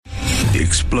The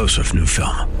explosive new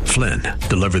film, Flynn,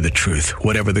 deliver the truth,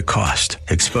 whatever the cost,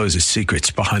 exposes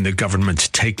secrets behind the government's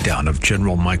takedown of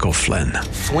General Michael Flynn.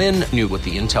 Flynn knew what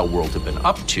the intel world had been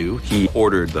up to. He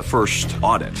ordered the first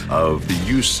audit of the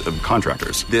use of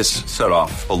contractors. This set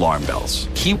off alarm bells.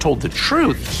 He told the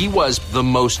truth. He was the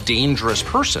most dangerous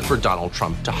person for Donald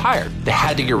Trump to hire. They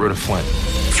had to get rid of Flynn.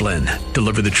 Flynn,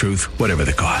 deliver the truth, whatever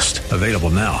the cost. Available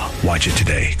now. Watch it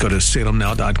today. Go to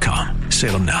salemnow.com.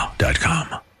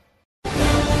 salemnow.com.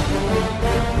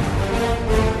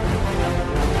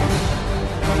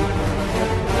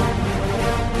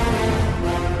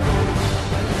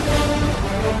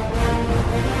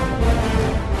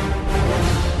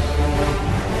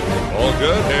 All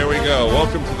good. Here we go.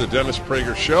 Welcome to the Dennis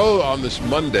Prager Show on this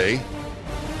Monday.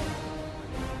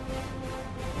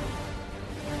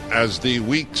 As the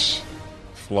weeks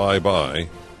fly by,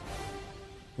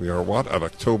 we are what? On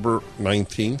October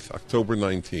 19th? October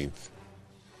 19th,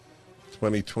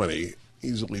 2020.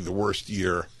 Easily the worst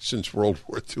year since World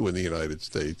War II in the United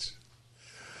States.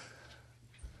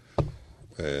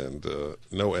 And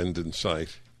no end in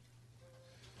sight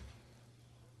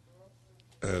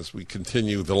as we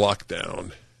continue the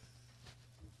lockdown.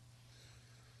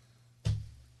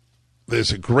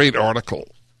 There's a great article.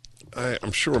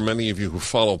 I'm sure many of you who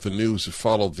follow the news have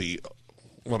followed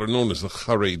what are known as the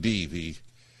Haredi.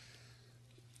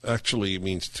 Actually, it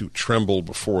means to tremble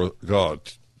before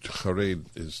God. Chared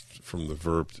is from the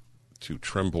verb to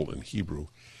tremble in Hebrew.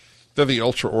 They're the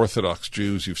ultra-Orthodox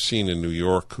Jews you've seen in New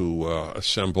York who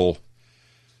assemble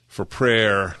for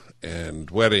prayer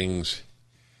and weddings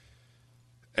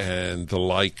and the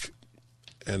like.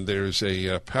 And there's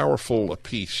a powerful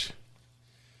piece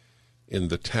in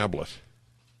the tablet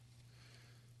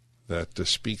that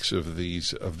speaks of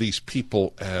these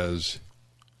people as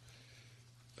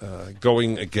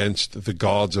going against the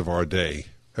gods of our day.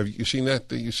 Have you seen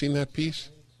that? You seen that piece?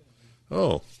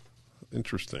 Oh,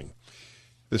 interesting.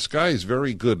 This guy is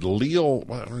very good. Leo,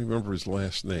 I don't remember his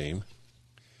last name,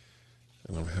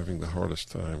 and I'm having the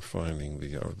hardest time finding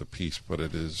the piece, but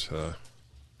it is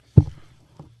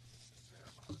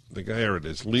the guy. Here it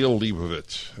is, Leo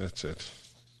Leibovitz. That's it.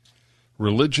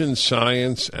 Religion,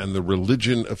 Science, and the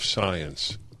Religion of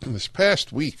Science. This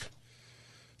past week,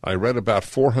 I read about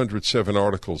 407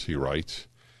 articles, he writes,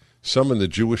 some in the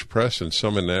Jewish press and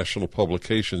some in national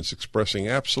publications expressing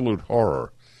absolute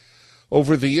horror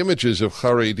over the images of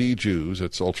Haredi Jews,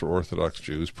 that's ultra-Orthodox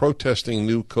Jews, protesting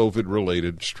new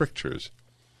COVID-related strictures.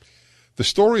 The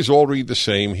stories all read the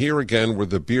same. Here again were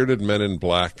the bearded men in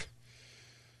black,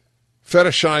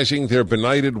 fetishizing their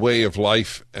benighted way of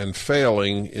life and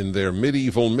failing in their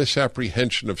medieval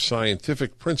misapprehension of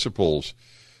scientific principles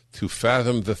to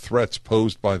fathom the threats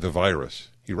posed by the virus.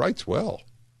 He writes well.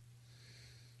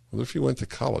 What if he went to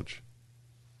college?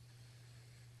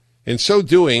 In so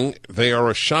doing, they are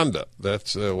a shanda.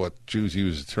 That's what Jews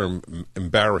use the term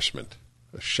embarrassment,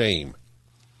 a shame,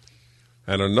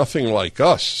 and are nothing like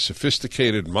us,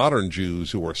 sophisticated modern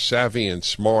Jews who are savvy and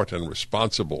smart and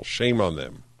responsible. Shame on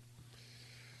them.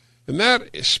 In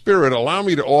that spirit, allow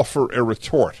me to offer a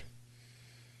retort.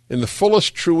 In the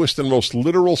fullest, truest, and most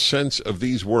literal sense of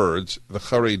these words, the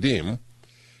Haredim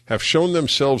have shown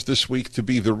themselves this week to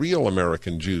be the real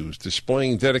American Jews,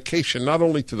 displaying dedication not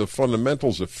only to the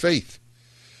fundamentals of faith,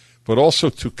 but also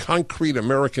to concrete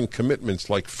American commitments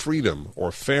like freedom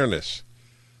or fairness,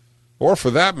 or for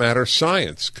that matter,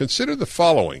 science. Consider the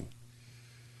following.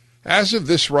 As of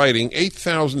this writing,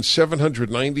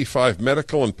 8,795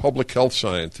 medical and public health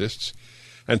scientists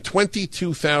and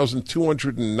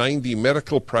 22,290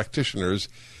 medical practitioners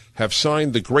have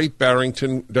signed the Great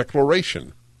Barrington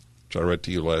Declaration, which I read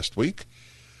to you last week,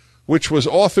 which was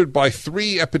authored by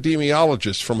 3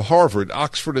 epidemiologists from Harvard,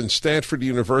 Oxford, and Stanford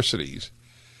universities,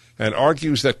 and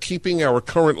argues that keeping our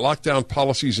current lockdown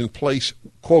policies in place,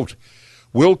 quote,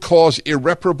 will cause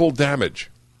irreparable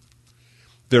damage.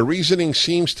 Their reasoning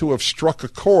seems to have struck a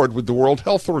chord with the World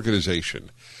Health Organization,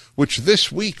 which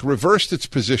this week reversed its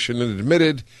position and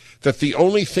admitted that the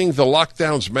only thing the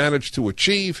lockdowns managed to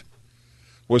achieve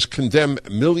was condemn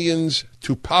millions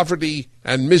to poverty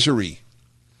and misery.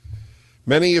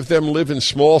 Many of them live in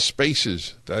small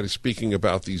spaces, that is speaking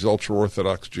about these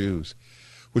ultra-Orthodox Jews,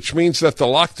 which means that the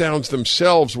lockdowns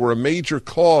themselves were a major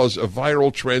cause of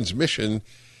viral transmission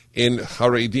in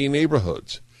Haredi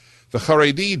neighborhoods. The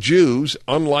Haredi Jews,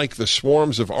 unlike the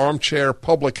swarms of armchair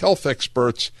public health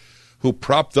experts who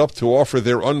propped up to offer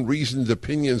their unreasoned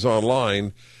opinions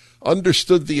online,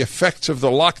 understood the effects of the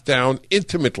lockdown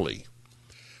intimately.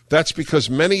 That's because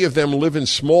many of them live in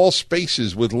small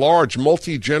spaces with large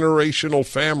multi-generational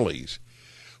families,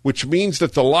 which means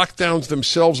that the lockdowns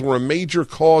themselves were a major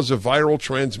cause of viral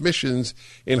transmissions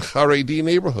in Haredi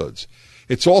neighborhoods.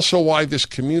 It's also why this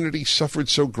community suffered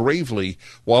so gravely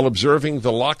while observing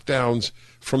the lockdowns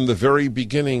from the very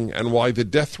beginning, and why the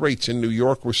death rates in New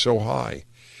York were so high.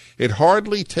 It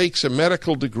hardly takes a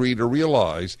medical degree to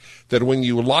realize that when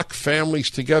you lock families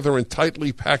together in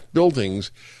tightly packed buildings,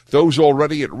 those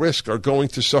already at risk are going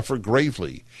to suffer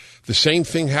gravely. The same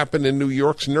thing happened in New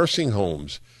York's nursing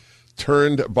homes,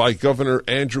 turned by Governor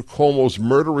Andrew Cuomo's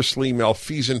murderously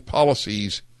malfeasant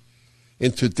policies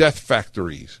into death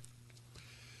factories.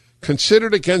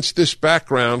 Considered against this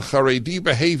background, Haredi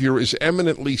behavior is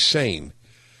eminently sane.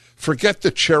 Forget the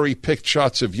cherry-picked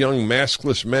shots of young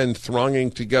maskless men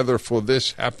thronging together for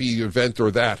this happy event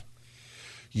or that.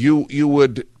 You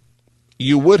would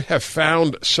have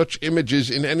found such images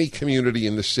in any community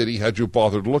in the city had you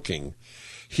bothered looking.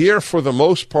 Here, for the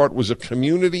most part, was a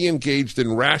community engaged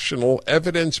in rational,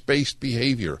 evidence-based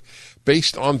behavior,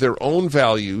 based on their own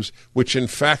values, which in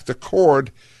fact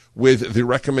accord with the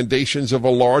recommendations of a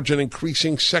large and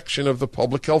increasing section of the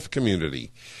public health community.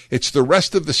 It's the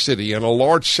rest of the city and a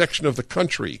large section of the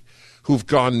country who've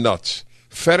gone nuts,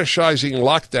 fetishizing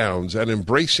lockdowns and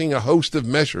embracing a host of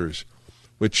measures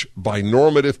which, by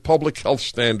normative public health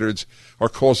standards, are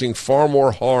causing far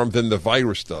more harm than the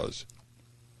virus does.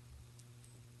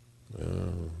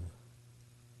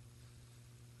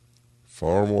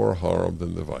 Far more harm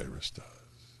than the virus does.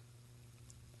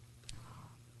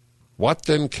 What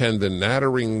then can the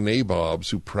nattering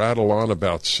nabobs who prattle on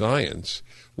about science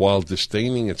while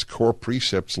disdaining its core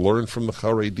precepts learn from the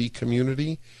Haredi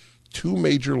community? Two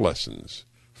major lessons.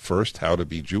 First, how to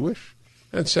be Jewish,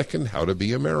 and second, how to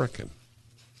be American.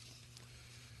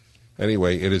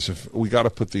 Anyway, we got to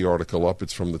put the article up.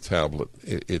 It's from the tablet.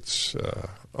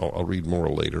 I'll read more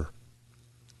later.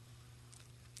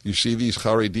 You see these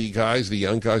Haredi guys, the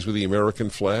young guys with the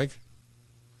American flag?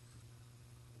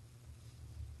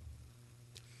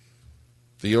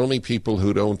 The only people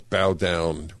who don't bow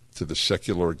down to the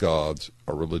secular gods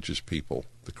are religious people.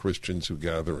 The Christians who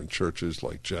gather in churches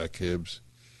like Jack Hibbs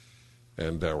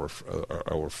and our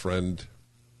friend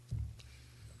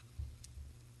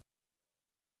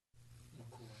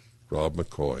Rob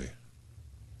McCoy.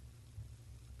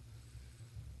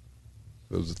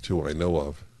 Those are the two I know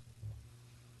of.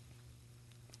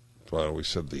 That's why I always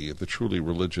said the truly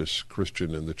religious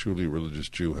Christian and the truly religious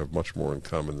Jew have much more in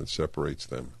common than separates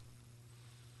them.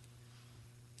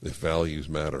 If values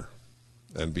matter,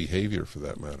 and behavior for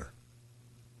that matter.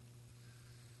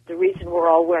 The reason we're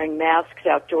all wearing masks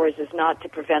outdoors is not to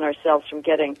prevent ourselves from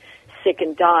getting sick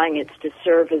and dying. It's to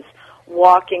serve as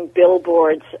walking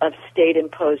billboards of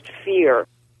state-imposed fear.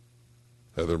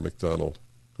 Heather McDonald,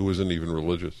 who isn't even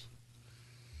religious.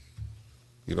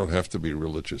 You don't have to be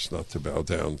religious not to bow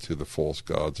down to the false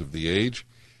gods of the age,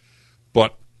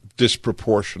 but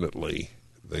disproportionately,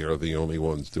 they are the only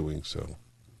ones doing so.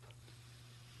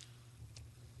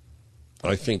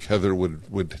 I think Heather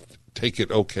would take it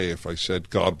okay if I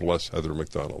said, God bless Heather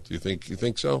McDonald. You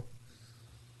think so?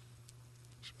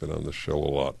 She's been on the show a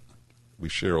lot. We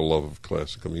share a love of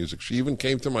classical music. She even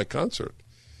came to my concert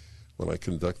when I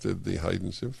conducted the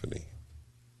Haydn Symphony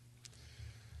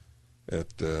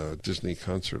at Disney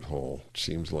Concert Hall. It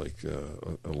seems like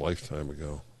a lifetime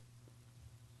ago.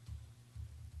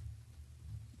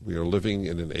 We are living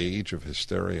in an age of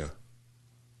hysteria.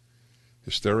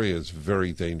 Hysteria is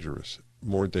very dangerous,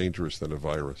 more dangerous than a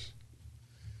virus.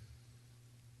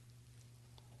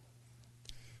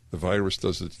 The virus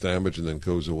does its damage and then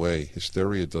goes away.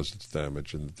 Hysteria does its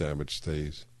damage and the damage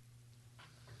stays.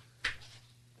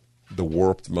 The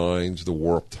warped minds, the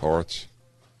warped hearts.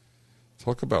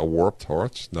 Talk about warped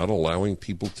hearts, not allowing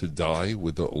people to die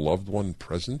with a loved one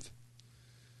present.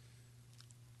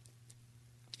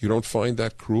 You don't find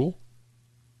that cruel?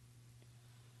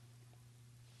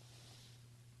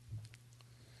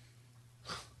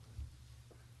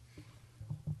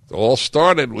 It all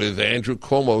started with Andrew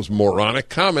Cuomo's moronic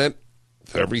comment,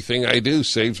 if everything I do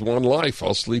saves one life,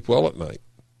 I'll sleep well at night.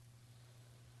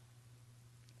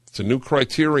 It's a new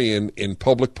criterion in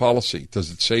public policy.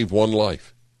 Does it save one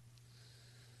life?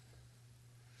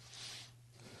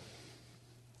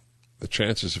 The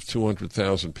chances of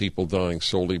 200,000 people dying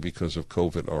solely because of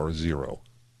COVID are 0.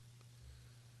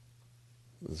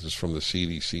 This is from the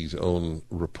CDC's own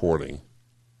reporting.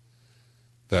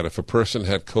 That if a person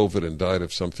had COVID and died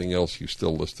of something else, you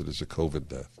still list it as a COVID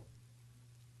death.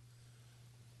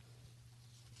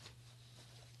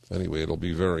 Anyway, it'll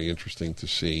be very interesting to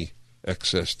see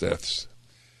excess deaths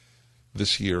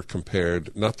this year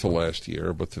compared, not to last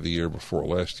year, but to the year before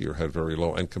last year had very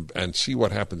low, and see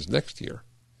what happens next year.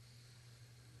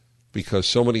 because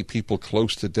so many people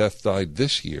close to death died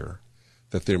this year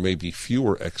that there may be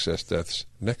fewer excess deaths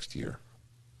next year.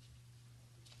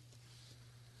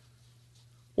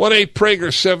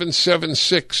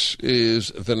 1-8-PRAGER-776 is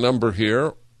the number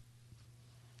here.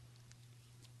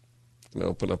 And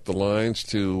open up the lines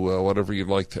to whatever you'd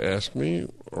like to ask me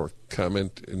or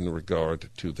comment in regard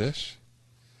to this.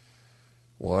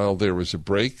 While there is a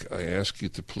break, I ask you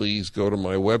to please go to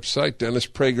my website,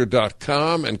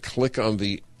 DennisPrager.com, and click on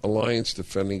the Alliance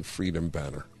Defending Freedom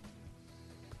banner.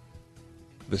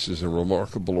 This is a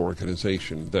remarkable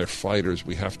organization. They're fighters.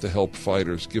 We have to help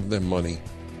fighters. Give them money.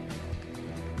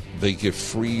 They give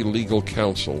free legal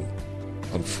counsel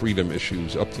on freedom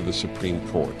issues up to the Supreme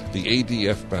Court. The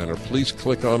ADF banner, please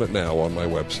click on it now on my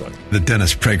website. The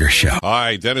Dennis Prager Show.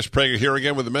 Hi, Dennis Prager here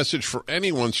again with a message for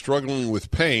anyone struggling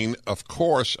with pain. Of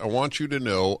course, I want you to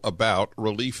know about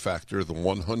Relief Factor, the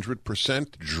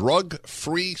 100%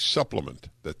 drug-free supplement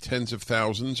that tens of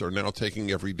thousands are now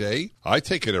taking every day. I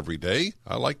take it every day.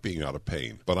 I like being out of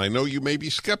pain. But I know you may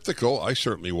be skeptical. I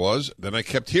certainly was. Then I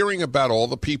kept hearing about all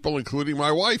the people, including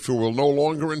my wife, who were no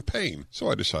longer in pain.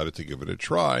 So I decided to give it a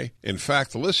try. In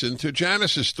fact, listen to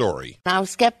Janice's story. I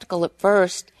was skeptical at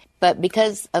first, but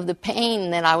because of the pain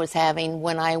that I was having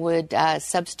when I would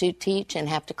substitute teach and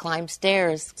have to climb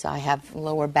stairs, so I have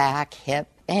lower back, hip,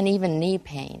 and even knee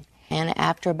pain. And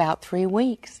after about 3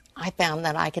 weeks, I found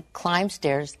that I could climb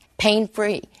stairs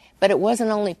pain-free. But it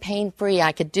wasn't only pain-free.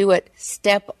 I could do it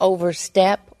step over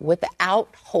step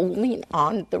without holding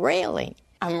on the railing.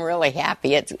 I'm really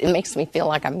happy. It makes me feel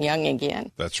like I'm young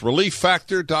again. That's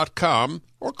ReliefFactor.com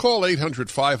or call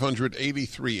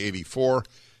 800-500-8384,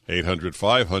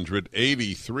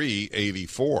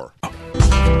 800-500-8384.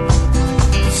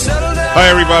 Hi,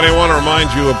 everybody. I want to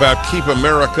remind you about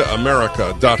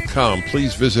KeepAmericaAmerica.com.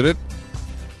 Please visit it.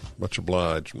 Much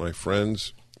obliged, my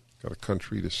friends. Got a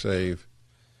country to save.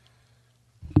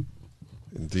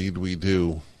 Indeed we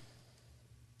do.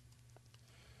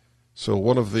 So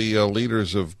one of the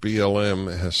leaders of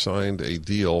BLM has signed a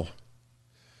deal.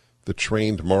 The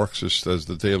trained Marxist, as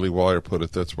the Daily Wire put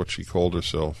it, that's what she called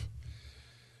herself.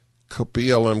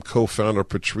 BLM co-founder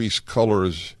Patrisse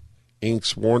Cullors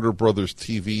inks Warner Brothers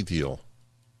TV deal.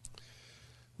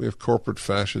 We have corporate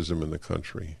fascism in the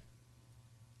country.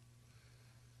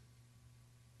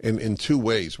 And in two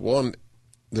ways. One,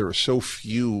 there are so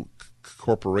few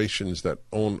corporations that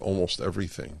own almost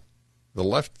everything. The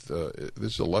left, this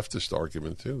is a leftist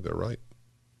argument too. They're right.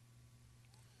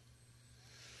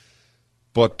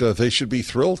 But they should be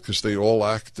thrilled because they all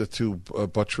act to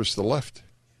buttress the left.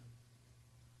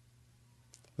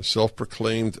 The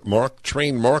self-proclaimed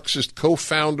trained Marxist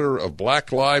co-founder of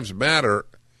Black Lives Matter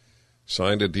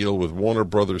signed a deal with Warner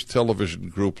Brothers Television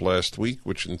Group last week,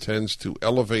 which intends to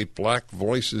elevate black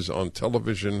voices on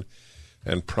television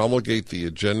and promulgate the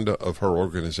agenda of her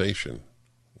organization.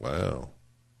 Wow.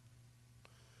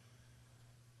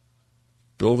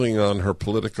 Building on her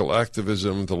political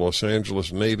activism, the Los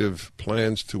Angeles native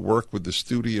plans to work with the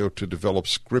studio to develop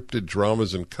scripted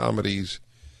dramas and comedies,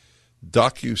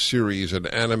 docu-series, and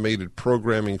animated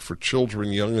programming for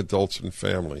children, young adults, and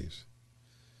families.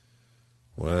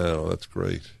 Wow, that's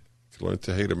great. You learn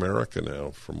to hate America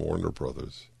now from Warner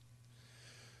Brothers.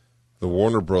 The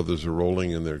Warner Brothers are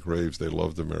rolling in their graves. They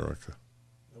loved America.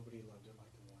 Nobody loved it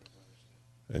like the Warner Brothers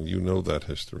did. And you know that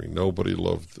history. Nobody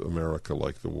loved America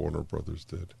like the Warner Brothers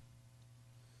did.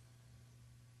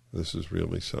 This is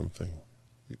really something.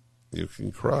 You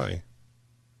can cry.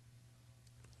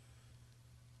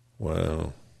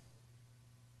 Wow.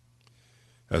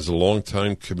 As a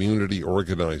longtime community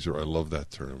organizer, I love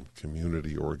that term,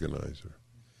 community organizer.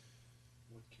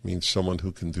 It means someone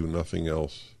who can do nothing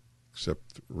else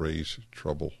except raise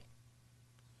trouble.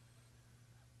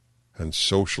 And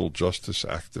social justice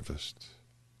activist.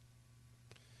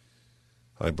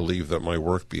 I believe that my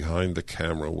work behind the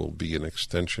camera will be an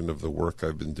extension of the work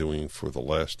I've been doing for the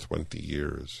last 20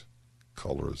 years,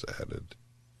 Cullors added.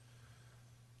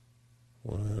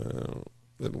 Well,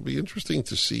 it'll be interesting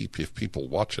to see if people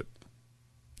watch it.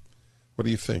 What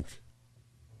do you think?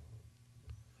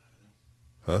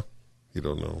 Huh? You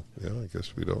don't know? Yeah, I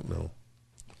guess we don't know.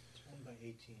 It's owned by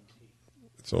AT&T.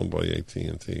 It's owned by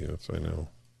AT&T, yes, I know.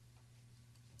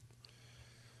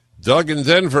 Doug in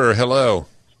Denver, hello.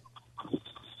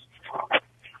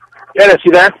 Dennis,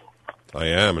 you there? I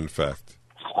am, in fact.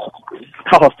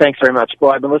 Oh, thanks very much.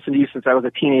 Well, I've been listening to you since I was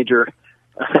a teenager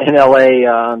in L.A.,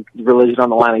 Religion on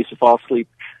the Line. I used to fall asleep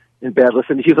in bed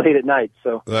listening to you late at night.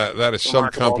 So that is some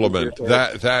compliment.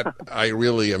 That I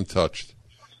really am touched.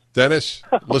 Dennis,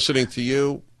 listening to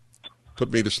you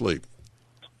put me to sleep.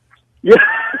 Yeah.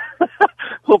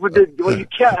 Well,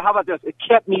 how about this? It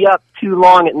kept me up too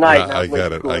long at night. I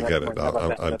get it.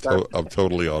 I'm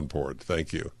totally on board.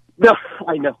 Thank you. No,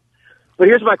 I know. But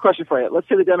here's my question for you. Let's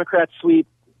say the Democrats sweep,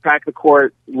 pack the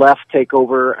court, left take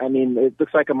over. I mean, it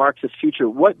looks like a Marxist future.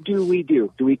 What do we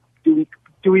do? Do we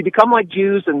become like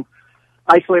Jews and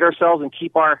isolate ourselves and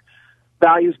keep our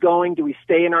values going? Do we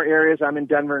stay in our areas? I'm in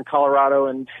Denver and Colorado,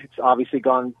 and it's obviously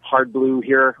gone hard blue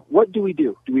here. What do we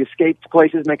do? Do we escape to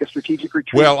places, make a strategic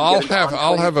retreat? Well,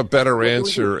 I'll have a better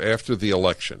answer after the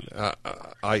election.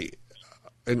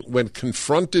 And when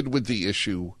confronted with the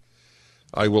issue,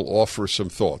 I will offer some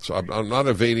thoughts. I'm not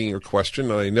evading your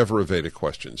question, and I never evade a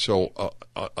question. So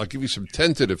I'll give you some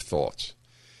tentative thoughts.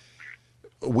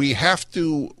 We will have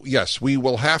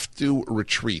to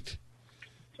retreat.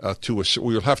 We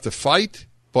will have to fight,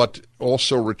 but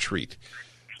also retreat.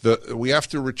 We have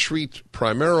to retreat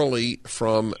primarily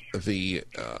from the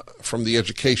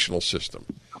educational system.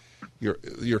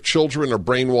 Your children are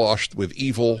brainwashed with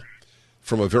evil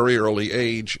from a very early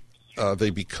age.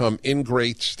 They become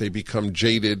ingrates, they become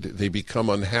jaded, they become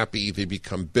unhappy, they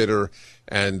become bitter,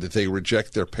 and they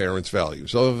reject their parents'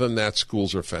 values. Other than that,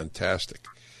 schools are fantastic.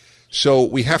 So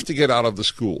we have to get out of the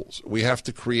schools. We have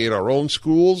to create our own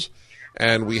schools,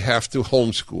 and we have to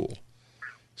homeschool.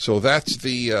 So that's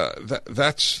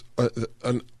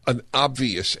an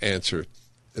obvious answer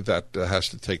that has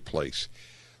to take place.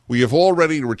 We have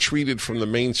already retreated from the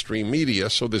mainstream media,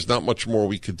 so there's not much more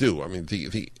we could do. I mean,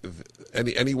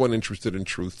 anyone interested in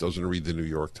truth doesn't read the New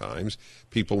York Times.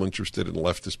 People interested in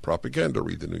leftist propaganda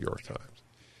read the New York Times.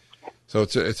 So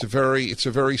it's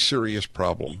a very serious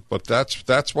problem. But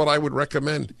that's what I would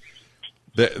recommend.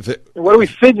 What do we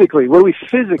physically?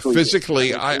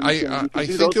 Physically, I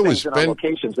think it was Ben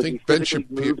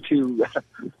Shapiro to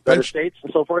better states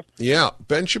and so forth. Yeah,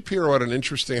 Ben Shapiro had an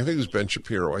interesting. I think it was Ben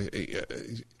Shapiro.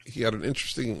 He had an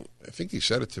interesting. I think he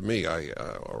said it to me.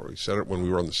 Or he said it when we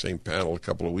were on the same panel a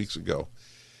couple of weeks ago.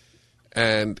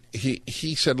 And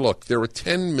he said, "Look, there are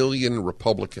 10 million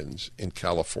Republicans in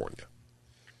California.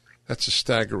 That's a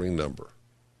staggering number.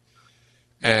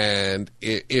 And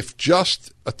if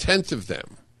just a tenth of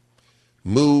them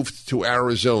moved to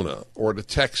Arizona or to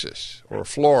Texas or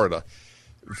Florida,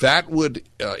 that would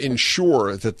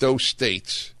ensure that those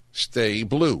states stay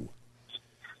blue."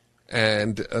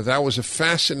 And that was a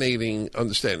fascinating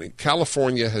understanding.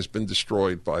 California has been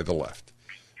destroyed by the left.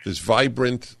 This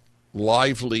vibrant,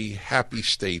 lively, happy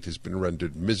state has been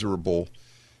rendered miserable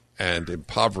and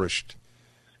impoverished.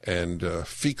 And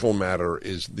fecal matter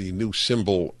is the new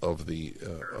symbol of the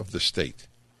state.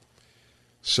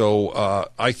 So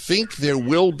I think there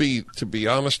will be, to be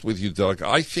honest with you, Doug,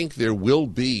 I think there will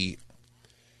be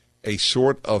a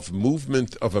sort of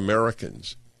movement of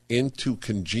Americans into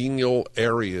congenial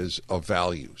areas of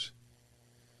values,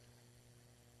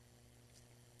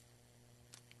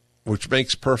 which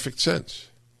makes perfect sense.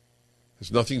 It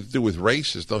has nothing to do with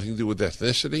race. It has nothing to do with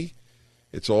ethnicity.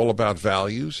 It's all about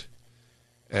values.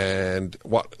 And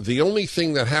the only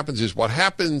thing that happens is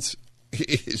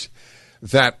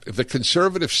that the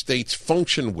conservative states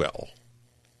function well,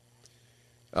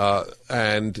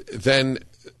 and then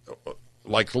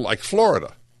like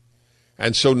Florida,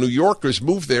 and so New Yorkers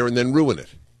move there and then ruin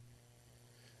it.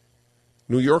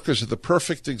 New Yorkers are the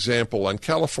perfect example, and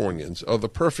Californians are the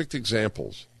perfect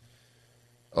examples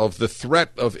of the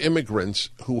threat of immigrants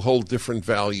who hold different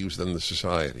values than the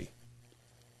society.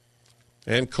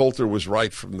 Ann Coulter was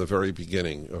right from the very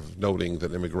beginning of noting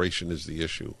that immigration is the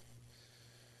issue.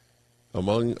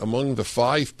 Among the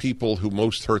 5 people who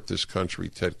most hurt this country,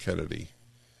 Ted Kennedy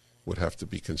would have to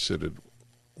be considered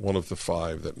one of the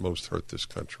 5 that most hurt this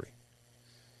country.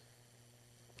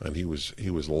 And he was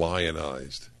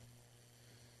lionized,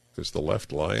 because the left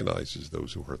lionizes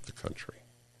those who hurt the country.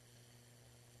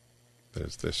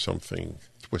 There's something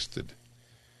twisted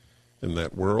in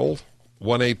that world.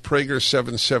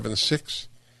 1-8-PRAGER-776,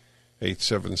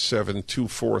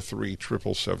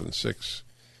 877-243-7776.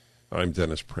 I'm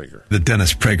Dennis Prager. The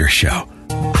Dennis Prager Show.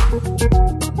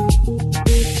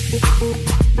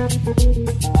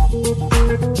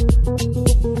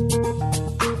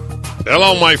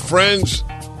 Hello, my friends.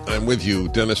 I'm with you,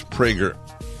 Dennis Prager.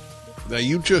 Now,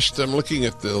 I'm looking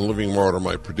at the Living Martyr,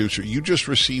 my producer. You just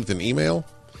received an email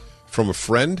from a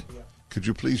friend. Yeah. Could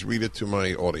you please read it to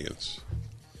my audience,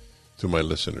 to my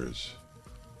listeners?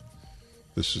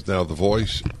 This is now the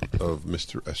voice of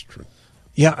Mr. Estrin.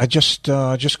 Yeah, I just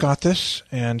got this,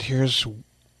 and here's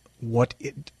what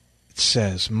it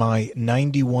says. My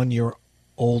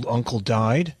 91-year-old uncle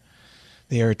died.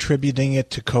 They are attributing it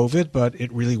to COVID, but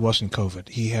it really wasn't COVID.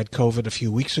 He had COVID a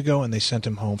few weeks ago, and they sent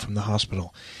him home from the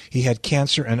hospital. He had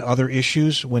cancer and other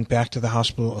issues, went back to the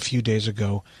hospital a few days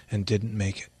ago, and didn't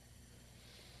make it.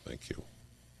 Thank you.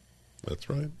 That's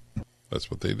right. That's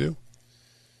what they do.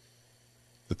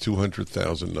 The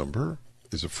 200,000 number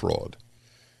is a fraud.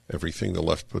 Everything the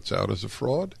left puts out is a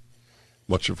fraud.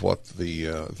 Much of what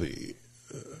the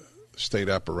state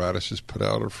apparatuses put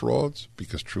out are frauds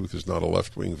because truth is not a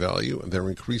left-wing value, and they're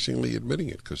increasingly admitting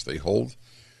it because they hold,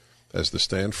 as the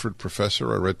Stanford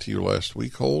professor I read to you last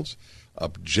week holds,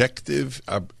 objective,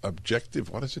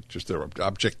 what is it? Just their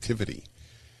objectivity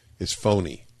is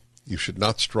phony. You should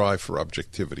not strive for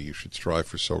objectivity. You should strive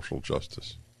for social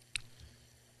justice.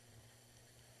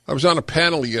 I was on a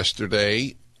panel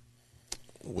yesterday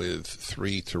with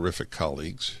 3 terrific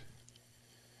colleagues,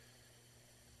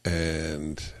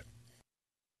 and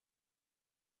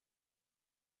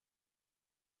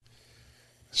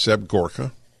Seb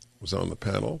Gorka was on the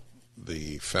panel,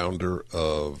 the founder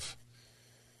of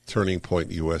Turning Point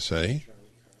USA,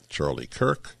 Charlie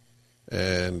Kirk,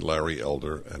 and Larry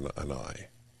Elder and I.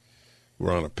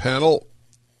 We're on a panel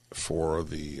for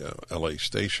the LA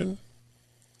station,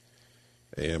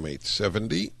 AM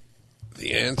 870,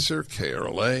 The Answer,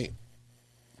 KRLA.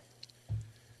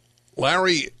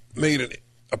 Larry made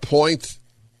a point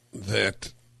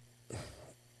that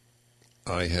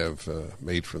I have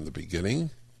made from the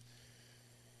beginning,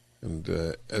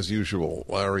 and as usual,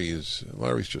 Larry's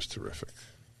just terrific.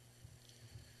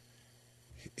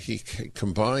 He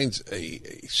combines a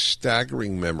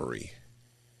staggering memory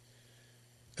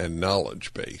and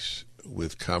knowledge base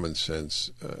with common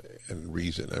sense and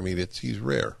reason. I mean, he's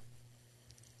rare.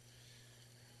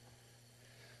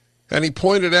 And he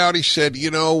pointed out, he said,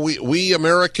 we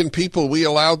American people, we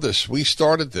allowed this. We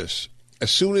started this. As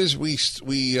soon as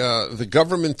the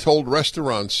government told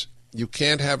restaurants, you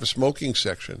can't have a smoking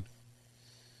section.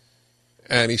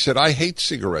 And he said, I hate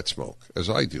cigarette smoke, as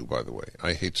I do, by the way.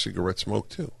 I hate cigarette smoke,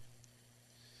 too.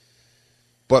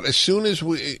 But as soon as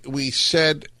we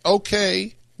said,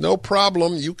 okay, no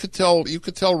problem, you could tell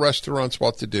restaurants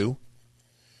what to do.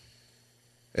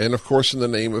 And, of course, in the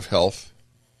name of health.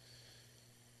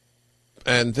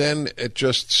 And then it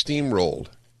just steamrolled.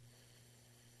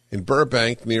 In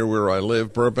Burbank, near where I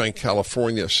live, Burbank,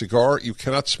 California, you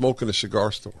cannot smoke in a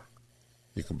cigar store.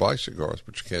 You can buy cigars,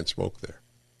 but you can't smoke there.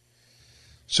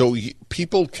 So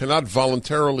people cannot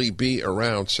voluntarily be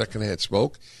around secondhand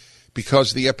smoke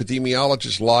because the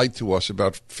epidemiologists lied to us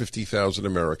about 50,000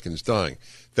 Americans dying.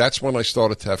 That's when I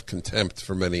started to have contempt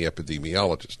for many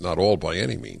epidemiologists, not all by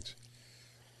any means.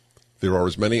 There are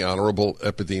as many honorable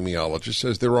epidemiologists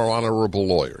as there are honorable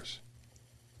lawyers.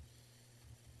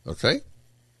 Okay?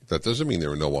 That doesn't mean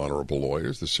there are no honorable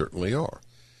lawyers. There certainly are.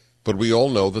 But we all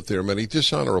know that there are many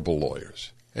dishonorable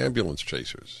lawyers, ambulance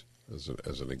chasers,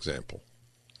 as an example.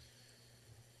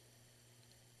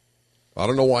 I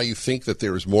don't know why you think that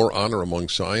there is more honor among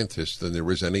scientists than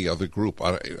there is any other group.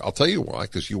 I'll tell you why,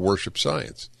 because you worship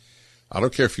science. I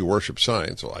don't care if you worship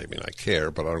science. Well, I mean, I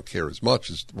care, but I don't care as much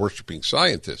as worshiping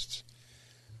scientists.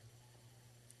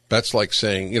 That's like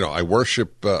saying, I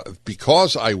worship,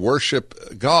 because I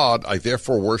worship God, I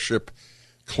therefore worship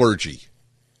clergy.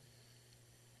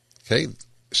 Okay?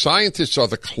 Scientists are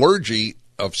the clergy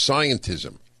of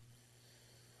scientism.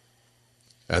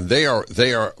 And they are,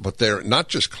 but they're not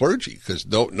just clergy, because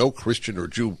no Christian or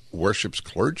Jew worships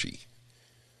clergy.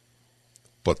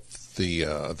 But the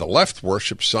left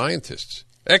worships scientists.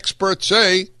 Experts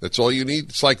say, that's all you need.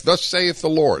 It's like, thus saith the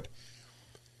Lord.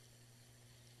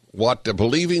 What the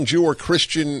believing Jew or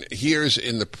Christian hears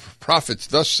in the prophets,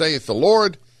 thus saith the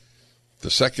Lord,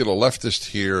 the secular leftist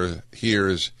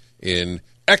hears in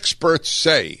experts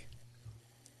say.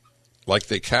 Like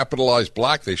they capitalize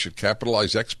black, they should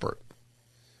capitalize expert.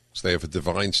 So they have a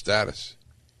divine status.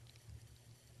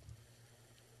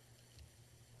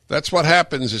 That's what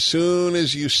happens as soon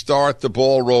as you start the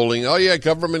ball rolling. Oh, yeah,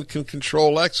 government can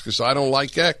control X because I don't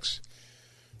like X.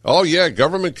 Oh, yeah,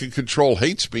 government can control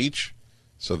hate speech.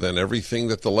 So then everything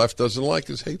that the left doesn't like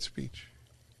is hate speech.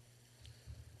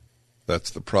 That's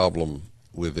the problem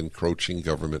with encroaching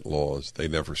government laws. They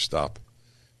never stop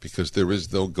because there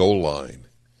is no goal line.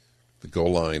 The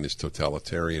goal line is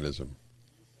totalitarianism.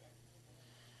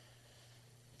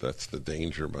 That's the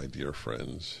danger, my dear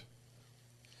friends.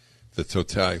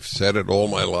 I've said it all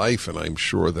my life, and I'm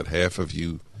sure that half of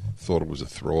you thought it was a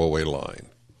throwaway line.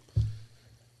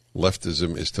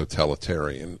 Leftism is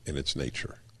totalitarian in its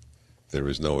nature. There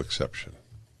is no exception.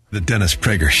 The Dennis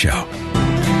Prager Show.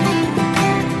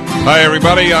 Hi,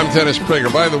 everybody. I'm Dennis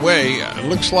Prager. By the way, it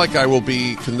looks like I will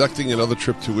be conducting another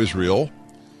trip to Israel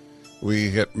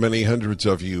We get many hundreds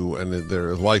of you, and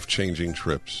they're life-changing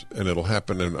trips, and it'll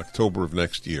happen in October of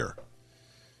next year.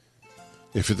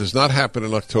 If it does not happen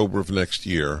in October of next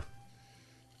year,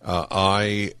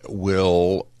 I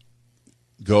will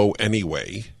go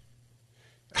anyway,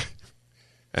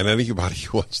 and anybody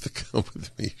who wants to come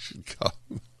with me should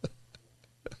come.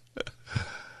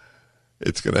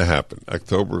 It's going to happen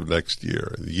October of next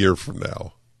year, a year from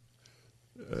now.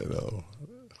 I know.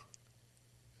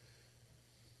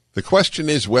 The question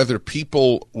is whether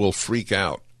people will freak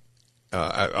out.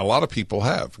 A lot of people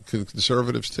have,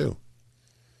 conservatives too.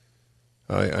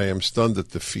 I am stunned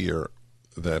at the fear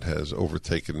that has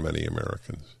overtaken many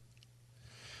Americans.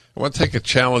 I want to take a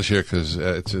challenge here because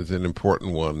it's an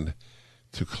important one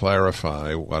to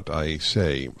clarify what I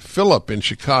say. Philip in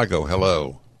Chicago,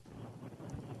 hello.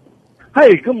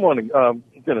 Hey, good morning,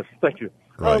 Dennis. Thank you.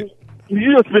 Right.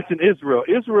 You just mentioned Israel.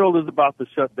 Israel is about to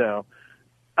shut down.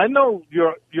 I know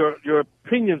your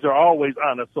opinions are always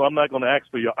honest, so I'm not going to ask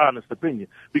for your honest opinion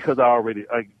because I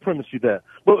promised you that.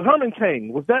 But Herman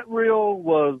Cain, was that real?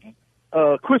 Was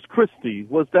Chris Christie,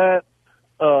 was that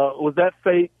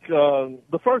fake?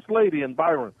 The First Lady in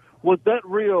Byron, was that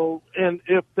real? And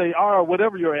if they are,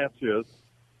 whatever your answer is,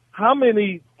 how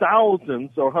many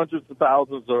thousands or hundreds of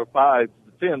thousands or 5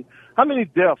 to 10, how many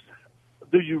deaths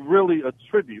do you really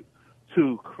attribute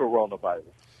to coronavirus?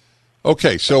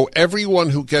 Okay, so everyone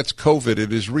who gets COVID,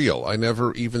 it is real. I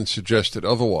never even suggested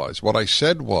otherwise. What I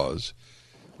said was,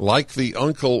 like the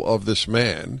uncle of this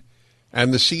man,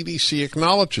 and the CDC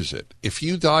acknowledges it. If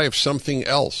you die of something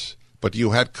else, but you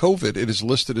had COVID, it is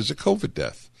listed as a COVID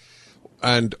death.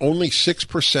 And only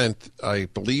 6%, I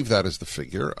believe that is the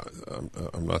figure,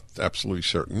 I'm not absolutely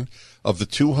certain, of the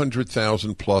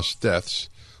 200,000 plus deaths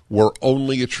were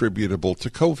only attributable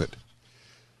to COVID.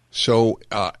 So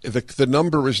the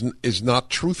number is not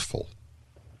truthful.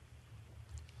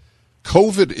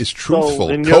 COVID is truthful.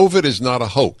 COVID is not a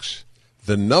hoax.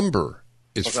 The number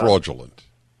is fraudulent.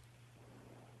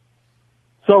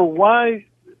 So why,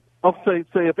 say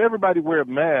if everybody wear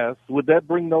masks, would that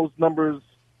bring those numbers?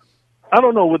 I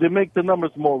don't know. Would it make the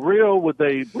numbers more real? Would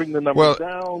they bring the numbers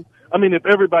down? I mean, if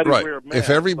everybody wear a mask. If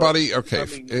everybody,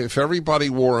 if everybody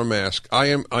wore a mask, I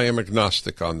am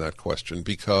agnostic on that question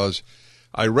because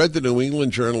I read the New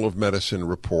England Journal of Medicine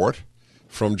report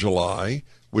from July,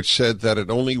 which said that it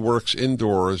only works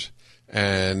indoors,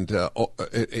 and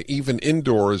even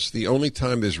indoors, the only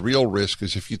time there's real risk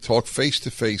is if you talk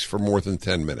face-to-face for more than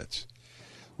 10 minutes,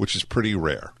 which is pretty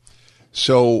rare.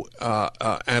 So,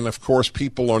 and of course,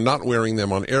 people are not wearing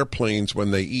them on airplanes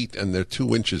when they eat and they're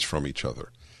 2 inches from each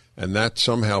other. And that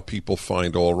somehow people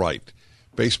find all right.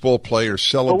 Baseball players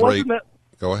celebrate.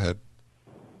 Go ahead.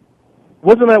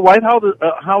 Wasn't that White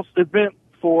House event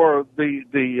for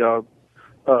the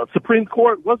Supreme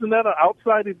Court? Wasn't that an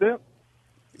outside event?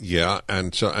 Yeah,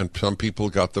 and some people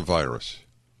got the virus.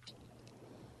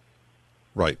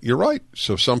 Right, you're right.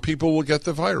 So some people will get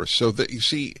the virus. So that you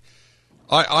see,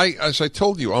 I as I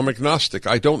told you, I'm agnostic.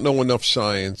 I don't know enough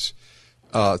science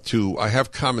I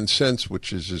have common sense,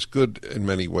 which is as good in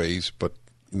many ways, but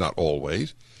not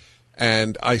always.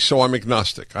 And so I'm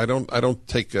agnostic. I don't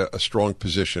take a strong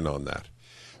position on that.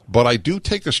 But I do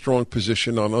take a strong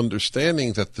position on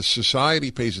understanding that the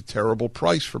society pays a terrible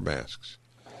price for masks.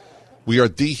 We are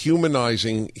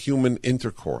dehumanizing human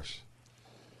intercourse.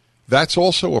 That's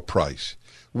also a price.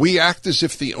 We act as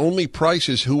if the only price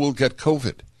is who will get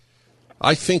COVID.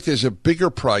 I think there's a bigger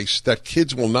price that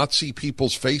kids will not see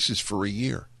people's faces for a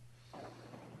year.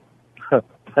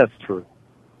 That's true.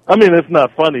 I mean, it's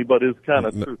not funny, but it's kind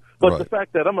of true. But the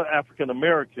fact that I'm an African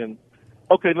American,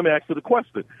 okay, let me ask you the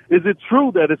question. Is it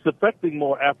true that it's affecting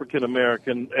more African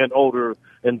American and older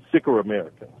and sicker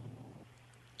Americans?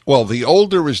 Well, the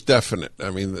older is definite.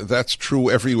 I mean, that's true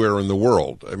everywhere in the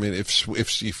world. I mean,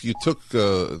 if you took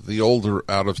the older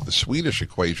out of the Swedish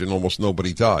equation, almost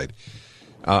nobody died.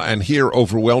 And here,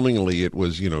 overwhelmingly, it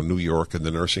was, New York and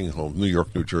the nursing home, New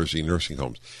York, New Jersey nursing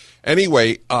homes.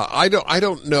 Anyway, I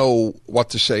don't know what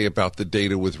to say about the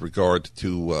data with regard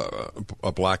to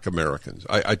black Americans.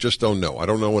 I just don't know. I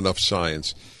don't know enough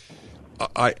science.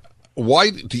 I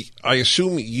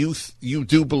assume you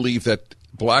do believe that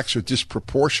blacks are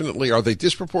disproportionately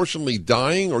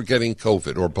dying or getting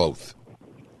COVID or both?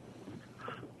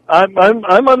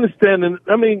 I'm understanding.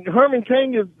 I mean, Herman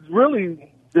Cain is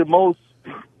really the most.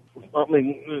 I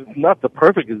mean, not the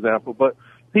perfect example, but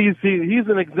he's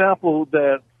an example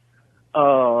that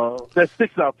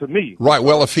sticks out to me. Right.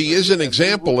 Well, if he is an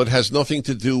example, it has nothing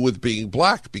to do with being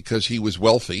black because he was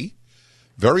wealthy,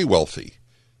 very wealthy,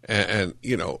 and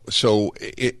so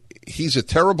he's a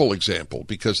terrible example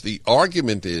because the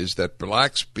argument is that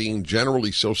blacks, being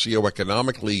generally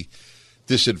socioeconomically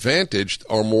disadvantaged,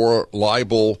 are more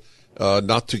liable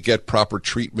not to get proper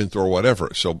treatment or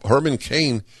whatever. So Herman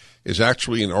Cain is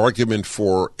actually an argument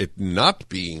for it not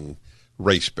being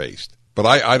race-based. But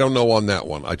I don't know on that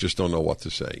one. I just don't know what to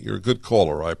say. You're a good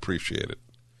caller. I appreciate it.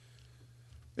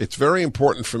 It's very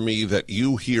important for me that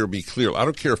you hear me clearly. I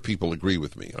don't care if people agree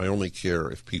with me. I only care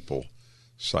if people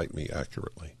cite me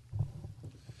accurately.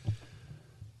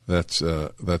 That's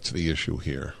the issue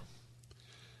here.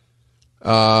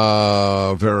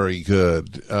 Very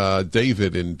good.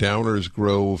 David in Downers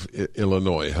Grove,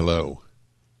 Illinois. Hello.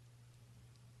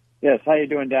 Yes, how you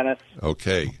doing, Dennis?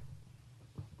 Okay.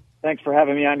 Thanks for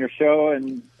having me on your show,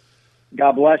 and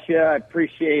God bless you. I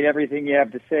appreciate everything you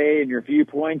have to say and your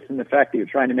viewpoints and the fact that you're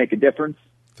trying to make a difference.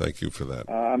 Thank you for that.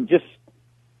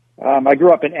 I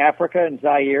grew up in Africa, in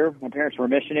Zaire. My parents were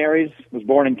missionaries. Was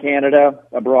born in Canada,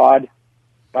 abroad,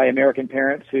 by American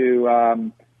parents who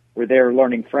were there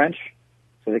learning French,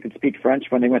 so they could speak French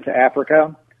when they went to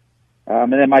Africa.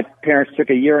 And then my parents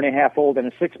took a 1.5-year-old and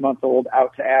a 6-month-old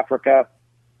out to Africa,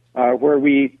 where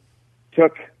we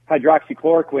took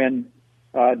hydroxychloroquine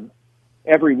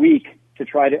every week to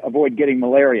try to avoid getting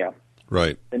malaria.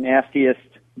 Right. The nastiest,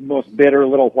 most bitter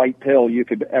little white pill you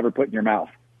could ever put in your mouth.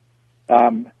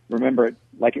 Remember it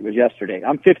like it was yesterday.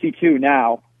 I'm 52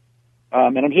 now,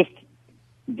 and I'm just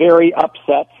very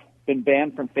upset. Been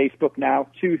banned from Facebook now.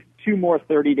 Two more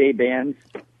 30-day bans.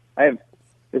 I have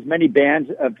as many bans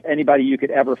of anybody you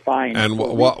could ever find. And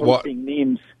what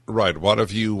memes? Right. What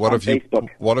have you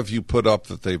put up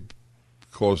that they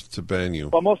caused to ban you?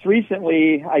 Well, most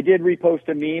recently, I did repost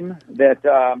a meme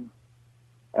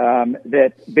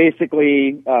that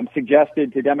basically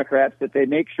suggested to Democrats that they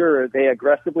make sure they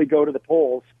aggressively go to the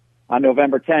polls on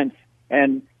November 10th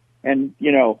and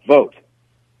vote.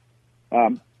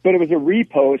 But it was a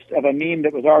repost of a meme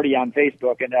that was already on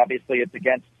Facebook, and obviously it's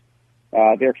against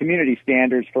their community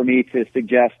standards for me to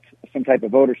suggest some type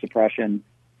of voter suppression,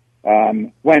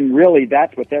 when really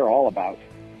that's what they're all about.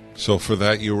 So for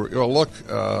that,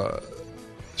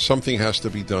 something has to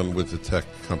be done with the tech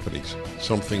companies,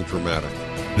 something dramatic.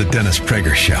 The Dennis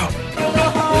Prager Show.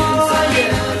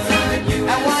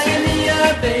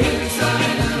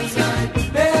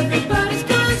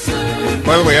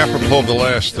 By the way, apropos of the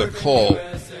last call,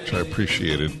 which I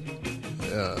appreciated,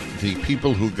 the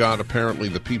people who got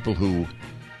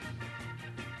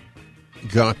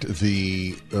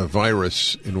the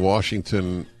virus in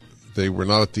Washington, they were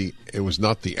not it was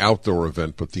not the outdoor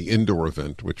event, but the indoor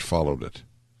event which followed it.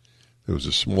 There was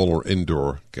a smaller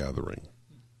indoor gathering.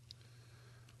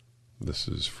 This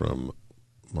is from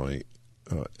my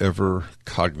ever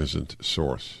cognizant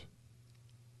source.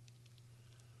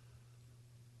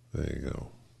 There you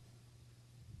go.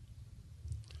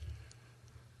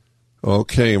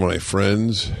 Okay, my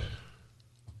friends.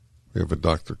 We have a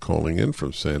doctor calling in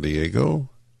from San Diego.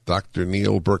 Dr.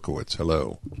 Neil Berkowitz.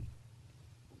 Hello.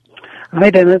 Hi,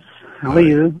 Dennis. How are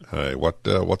you? Hi.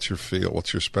 What's your field?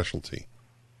 What's your specialty?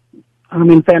 I'm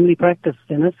in family practice,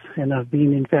 Dennis, and I've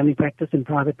been in family practice, in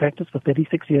private practice for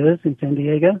 36 years in San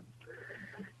Diego.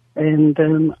 And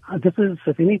this is,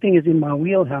 if anything is in my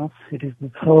wheelhouse, it is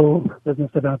this whole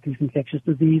business about these infectious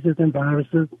diseases and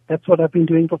viruses. That's what I've been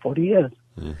doing for 40 years.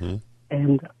 Mm-hmm.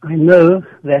 And I know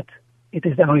that it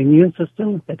is our immune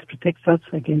system that protects us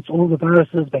against all the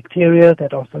viruses, bacteria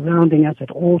that are surrounding us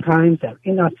at all times. They're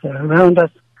in us, they're around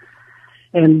us.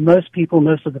 And most people,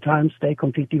 most of the time, stay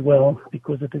completely well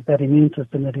because it is that immune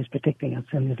system that is protecting us.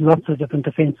 And there's lots of different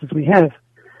defenses we have.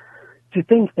 To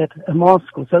think that a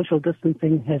mask or social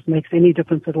distancing makes any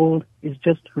difference at all is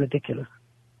just ridiculous.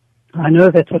 I know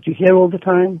that's what you hear all the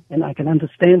time, and I can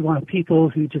understand why people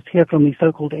who just hear from these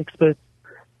so-called experts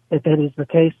that is the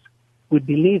case would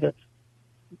believe it.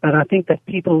 But I think that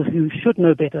people who should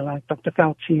know better, like Dr.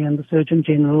 Fauci and the Surgeon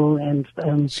General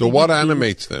and... So what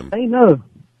animates them? They know.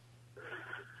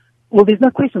 Well, there's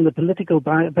no question the political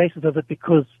basis of it,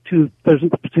 because to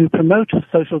promote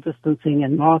social distancing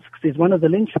and masks is one of the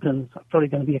linchpins. I'm probably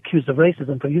going to be accused of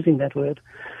racism for using that word.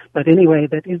 But anyway,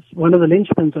 that is one of the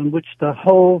linchpins on which the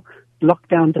whole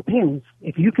lockdown depends.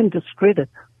 If you can discredit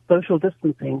social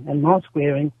distancing and mask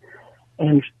wearing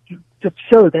and just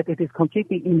show that it is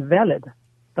completely invalid,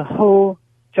 the whole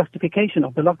justification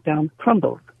of the lockdown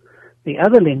crumbles. The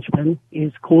other linchpin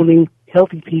is calling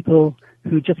healthy people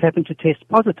who just happen to test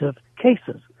positive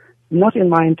cases. Not in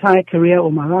my entire career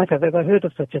or my life have I ever heard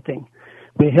of such a thing,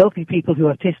 where healthy people who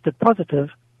are tested positive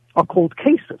are called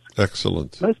cases.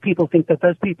 Excellent. Most people think that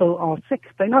those people are sick.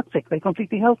 They're not sick. They're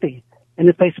completely healthy. And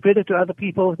if they spread it to other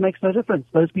people, it makes no difference.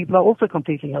 Those people are also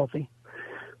completely healthy.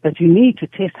 But you need to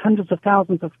test hundreds of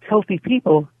thousands of healthy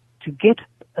people to get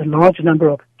a large number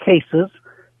of cases,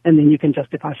 and then you can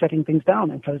justify shutting things down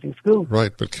and closing schools.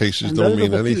 Right, but cases don't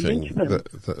mean anything.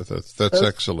 That's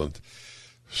excellent.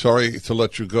 Sorry to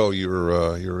let you go.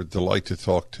 You're a delight to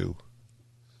talk to.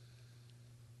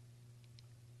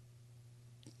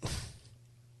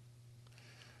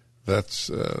 That's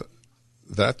the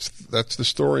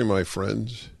story, my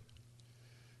friends.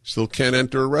 Still can't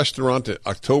enter a restaurant.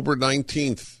 October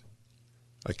 19th,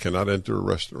 I cannot enter a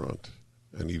restaurant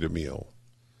and eat a meal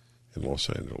in Los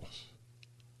Angeles.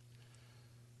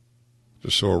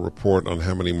 Just saw a report on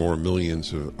how many more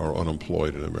millions are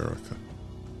unemployed in America.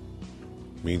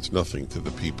 It means nothing to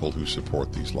the people who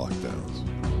support these lockdowns.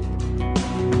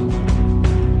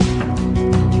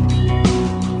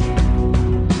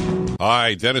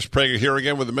 Hi, Dennis Prager here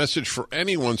again with a message for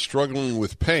anyone struggling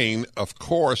with pain. Of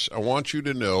course, I want you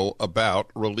to know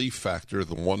about Relief Factor,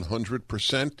 the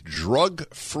 100%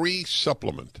 drug-free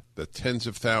supplement that tens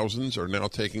of thousands are now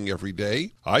taking every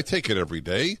day. I take it every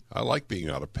day. I like being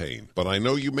out of pain. But I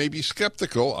know you may be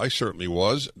skeptical. I certainly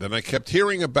was. Then I kept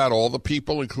hearing about all the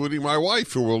people, including my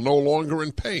wife, who were no longer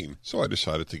in pain. So I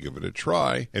decided to give it a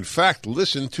try. In fact,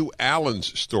 listen to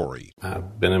Alan's story.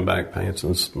 I've been in back pain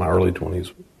since my early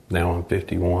 20s. Now I'm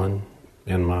 51.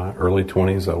 In my early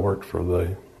 20s, I worked for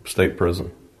the state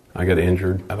prison. I got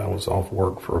injured and I was off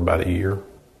work for about a year.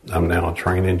 I'm now a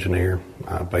trained engineer.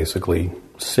 I basically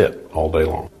sit all day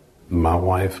long. My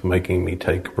wife making me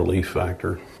take Relief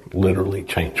Factor literally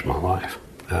changed my life.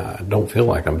 I don't feel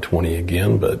like I'm 20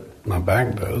 again, but my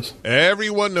back does.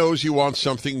 Everyone knows you want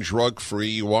something drug-free.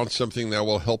 You want something that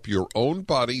will help your own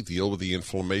body deal with the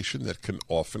inflammation that can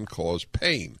often cause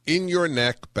pain in your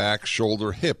neck, back,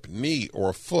 shoulder, hip, knee,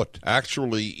 or foot.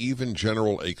 Actually, even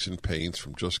general aches and pains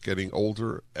from just getting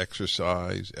older,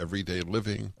 exercise, everyday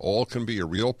living, all can be a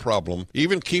real problem,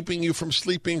 even keeping you from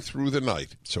sleeping through the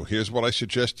night. So here's what I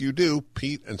suggest you do.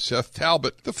 Pete and Seth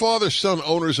Talbot, the father-son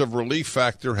owners of Relief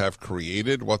Factor, have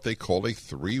created what they call a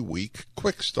 3-week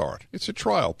quick start. It's a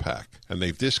trial pack, and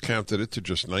they've discounted it to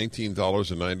just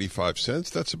 $19.95.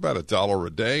 That's about $1 a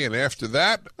day, and after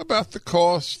that, about the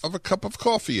cost of a cup of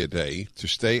coffee a day to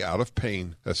stay out of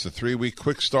pain. That's the 3-week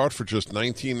quick start for just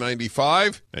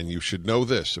 $19.95, and you should know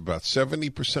this. About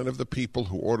 70% of the people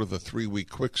who order the 3-week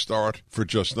quick start for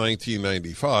just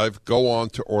 $19.95 go on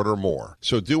to order more.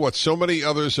 So do what so many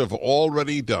others have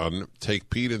already done. Take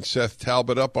Pete and Seth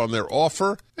Talbot up on their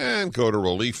offer and go to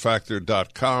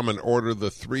ReliefFactor.com and order the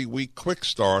 3-week quick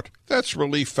start. That's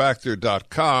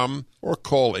ReliefFactor.com or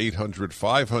call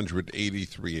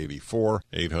 800-500-8384,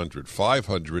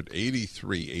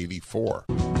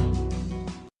 800-500-8384.